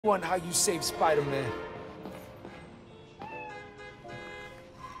One, how you save Spider-Man.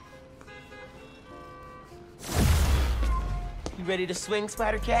 You ready to swing,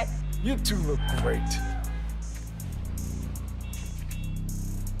 Spider-Cat? You two look great.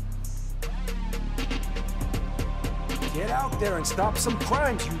 Get out there and stop some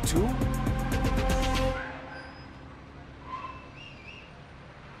crimes, you two.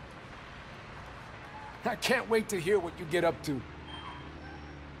 I can't wait to hear what you get up to.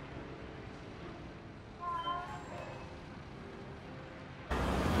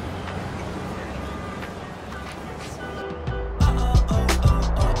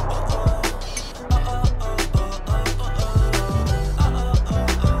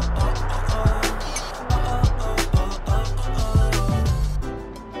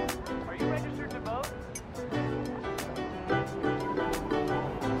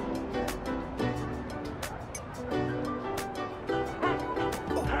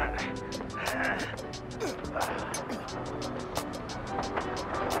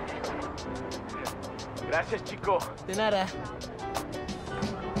 Gracias, chico. De nada.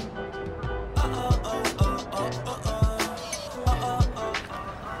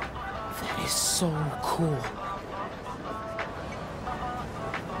 That is so cool.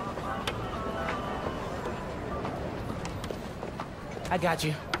 I got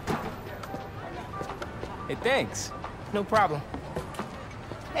you. Hey, thanks. No problem.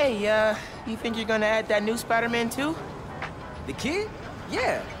 Hey, you think you're gonna add that new Spider-Man too? The kid?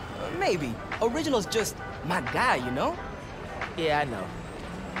 Yeah, maybe. Original's just my guy, you know? Yeah, I know.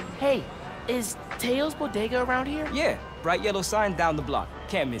 Hey, is Tails Bodega around here? Yeah, bright yellow sign down the block.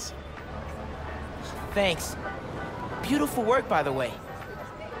 Can't miss it. Thanks. Beautiful work, by the way.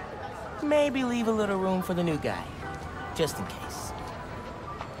 Maybe leave a little room for the new guy, just in case.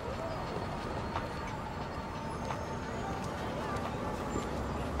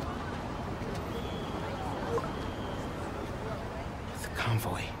 The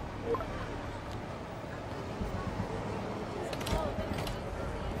convoy.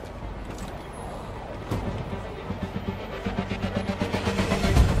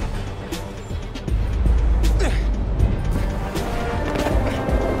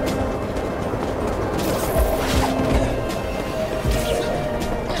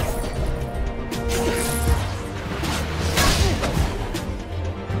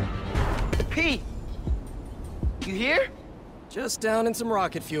 Pete! You here? Just down in some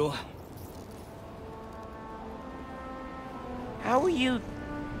rocket fuel. How are you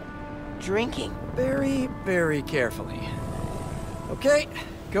drinking? Very, very carefully. Okay,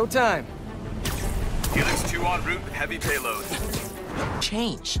 go time. Helix 2 en route with heavy payload.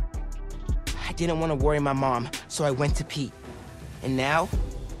 Change. I didn't want to worry my mom, so I went to Pete. And now,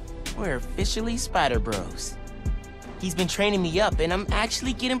 we're officially Spider Bros. He's been training me up, and I'm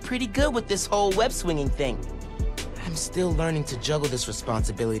actually getting pretty good with this whole web-swinging thing. I'm still learning to juggle this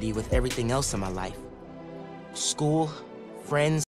responsibility with everything else in my life. School, friends,